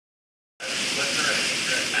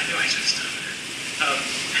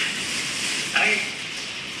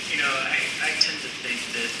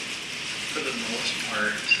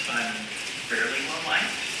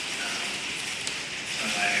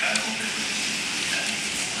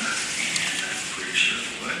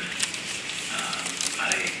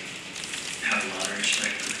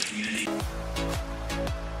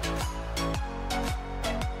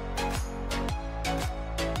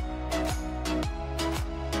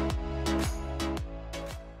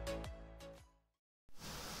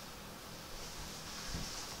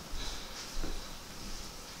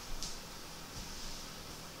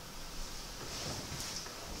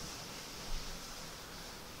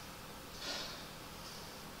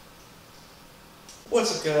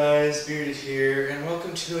What's up guys, Bearded here, and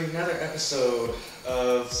welcome to another episode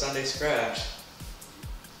of Sunday Scratch.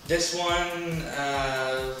 This one,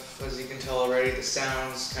 as you can tell already, the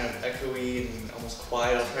sound's kind of echoey and almost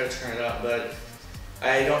quiet. I'll try to turn it up, but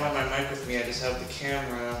I don't have my mic with me. I just have the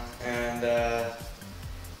camera and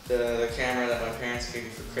the camera that my parents gave me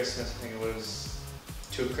for Christmas. I think it was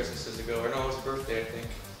 2 Christmases ago, or no, it was a birthday I think.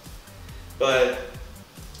 But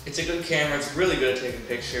it's a good camera, it's really good at taking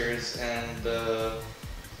pictures, and the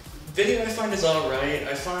video I find is alright.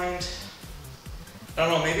 I don't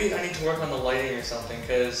know, maybe I need to work on the lighting or something,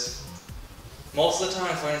 because most of the time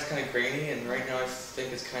I find it's kind of grainy, and right now I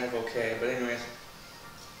think it's kind of okay. But anyways,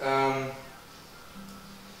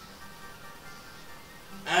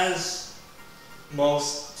 as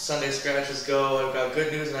most Sunday Scratches go, I've got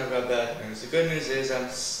good news and I've got bad news. The good news is I'm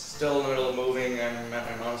still in the middle of moving. I'm at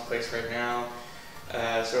my mom's place right now.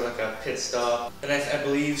 Sort of like a pit stop. And I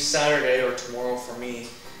believe Saturday or tomorrow for me,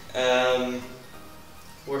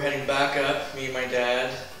 we're heading back up, me and my dad,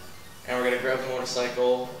 and we're gonna grab the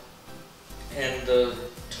motorcycle and the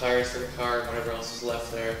tires for the car and whatever else is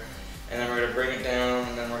left there, and then we're gonna bring it down,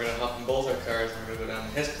 and then we're gonna hop in both our cars and we're gonna go down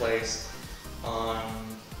to his place on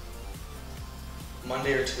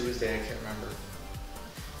Monday or Tuesday, I can't remember.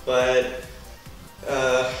 But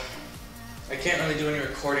I can't really do any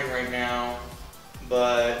recording right now,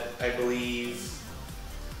 but I believe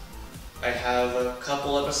I have a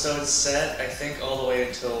couple episodes set, I think all the way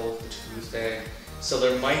until Tuesday. So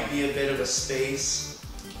there might be a bit of a space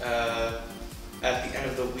at the end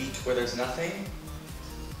of the week where there's nothing,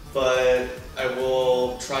 but I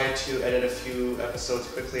will try to edit a few episodes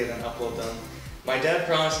quickly and then upload them. My dad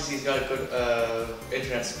promises he's got a good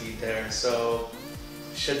internet speed there, so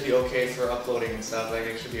should be okay for uploading and stuff. Like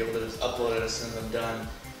I should be able to just upload it as soon as I'm done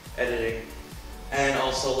editing, and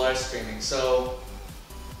also live streaming. So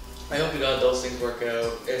I hope you got those things work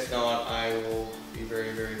out. If not, I will be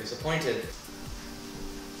very, very disappointed.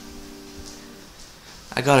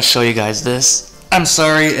 I gotta show you guys this. I'm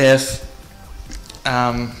sorry if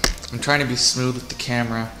I'm trying to be smooth with the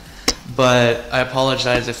camera, but I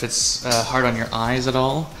apologize if it's hard on your eyes at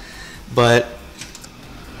all. But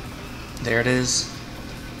there it is.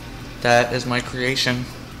 That is my creation.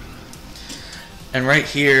 And right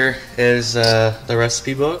here is the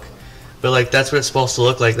recipe book. But like that's what it's supposed to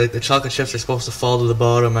look like. Like the chocolate chips are supposed to fall to the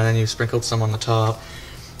bottom, and then you sprinkled some on the top.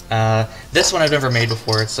 This one I've never made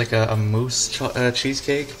before. It's like a mousse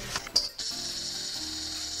cheesecake.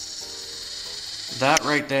 That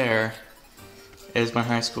right there is my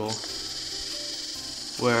high school,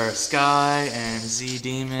 where Sky and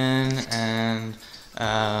zDemon and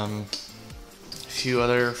a few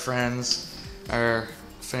other friends are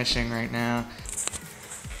finishing right now.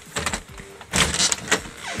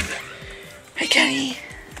 Hey, Kenny!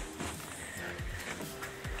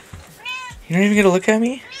 You're not even gonna look at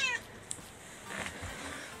me?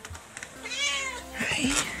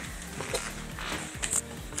 Hi.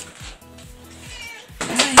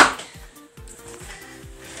 Hi.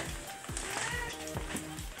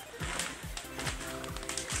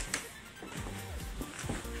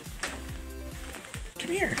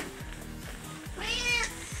 Come here.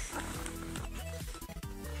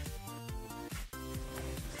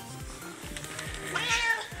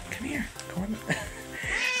 Come here. Go on.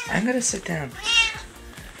 I'm gonna sit down.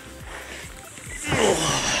 Oh.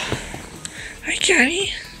 Hi,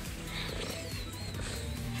 Johnny.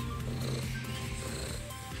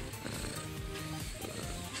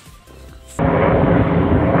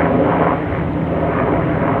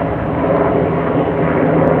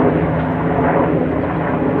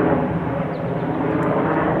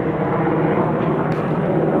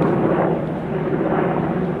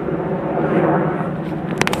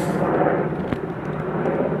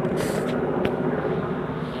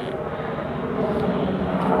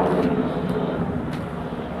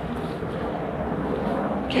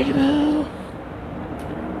 Hello.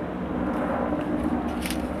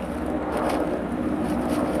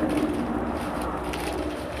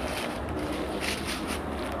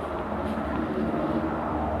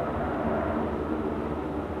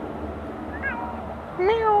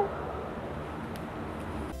 Meow.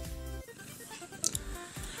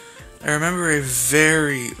 I remember a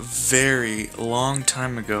very, very long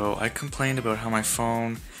time ago, I complained about how my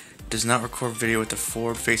phone does not record video with the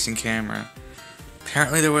forward-facing camera.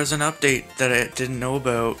 Apparently there was an update that I didn't know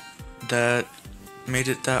about that made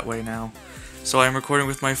it that way now. So I'm recording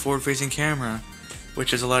with my forward-facing camera,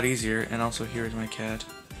 which is a lot easier, and also here is my cat.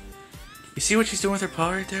 You see what she's doing with her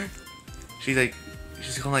paw right there? She's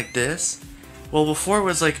going like this. Well, before it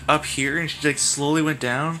was like up here, and she like slowly went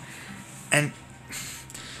down, and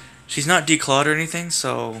She's not declawed or anything,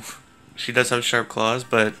 so she does have sharp claws,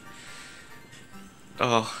 but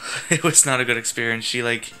oh, it was not a good experience. She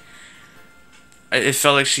like, it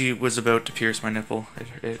felt like she was about to pierce my nipple.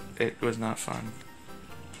 It was not fun.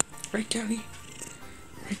 Right, Kenny?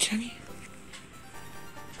 Right, Kenny?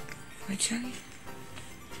 Right, Kenny?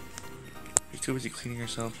 You're too busy cleaning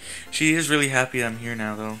herself. She is really happy I'm here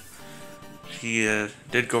now, though. She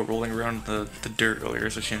did go rolling around the dirt earlier,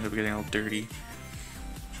 so she ended up getting all dirty.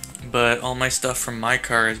 But all my stuff from my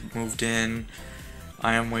car is moved in.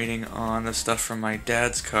 I am waiting on the stuff from my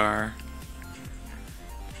dad's car.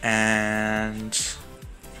 And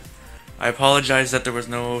I apologize that there was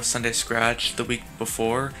no Sunday Scratch the week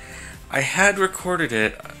before. I had recorded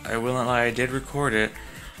it, I will not lie, I did record it,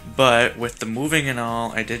 but with the moving and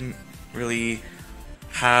all, I didn't really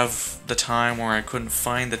have the time, or I couldn't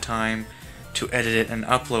find the time to edit it and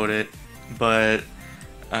upload it, but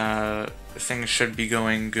things should be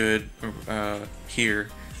going good here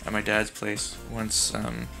at my dad's place once,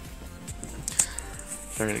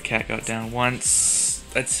 sorry, the cat got down. Once,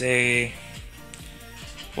 let's say,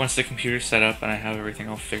 once the computer's set up and I have everything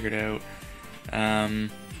all figured out.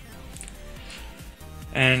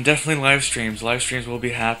 And definitely live streams. Live streams will be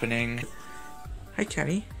happening. Hi,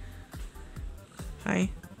 Kenny. Hi.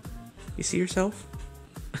 You see yourself?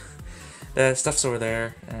 The stuff's over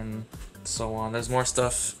there, and so on. There's more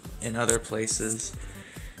stuff in other places,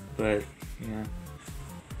 but yeah.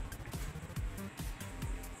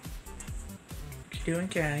 What you doing,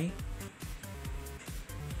 Kenny?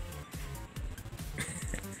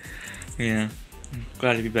 Yeah. I'm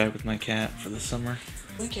glad to be back with my cat for the summer.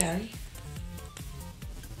 Hi, Kenny.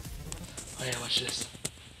 Oh yeah, watch this.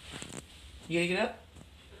 You gotta get up?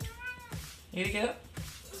 You gotta get up?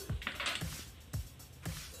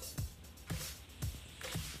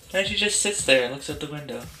 And she just sits there and looks out the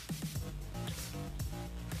window.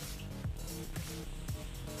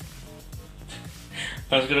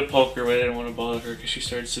 I was gonna poke her, but I didn't want to bother her because she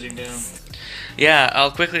started sitting down. Yeah,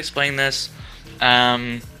 I'll quickly explain this.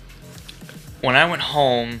 When I went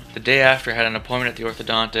home, the day after, I had an appointment at the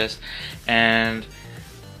orthodontist, and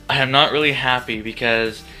I am not really happy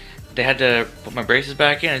because they had to put my braces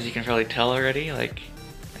back in, as you can probably tell already, like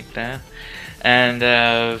that. And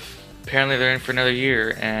apparently they're in for another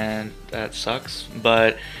year, and that sucks.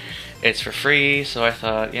 But it's for free, so I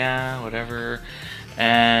thought, yeah, whatever.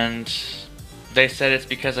 And they said it's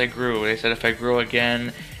because I grew. They said if I grow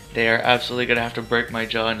again, they are absolutely gonna have to break my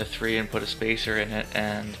jaw into 3 and put a spacer in it.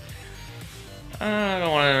 And I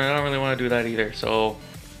don't really want to do that either. So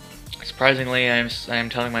surprisingly, I am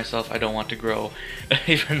telling myself I don't want to grow.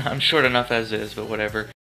 Even I'm short enough as is, but whatever.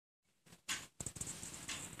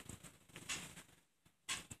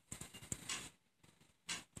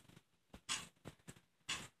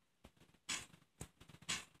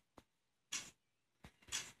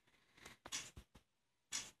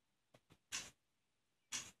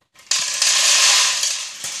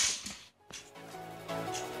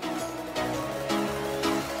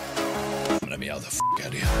 I'm gonna meow the f*** out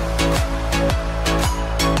of you.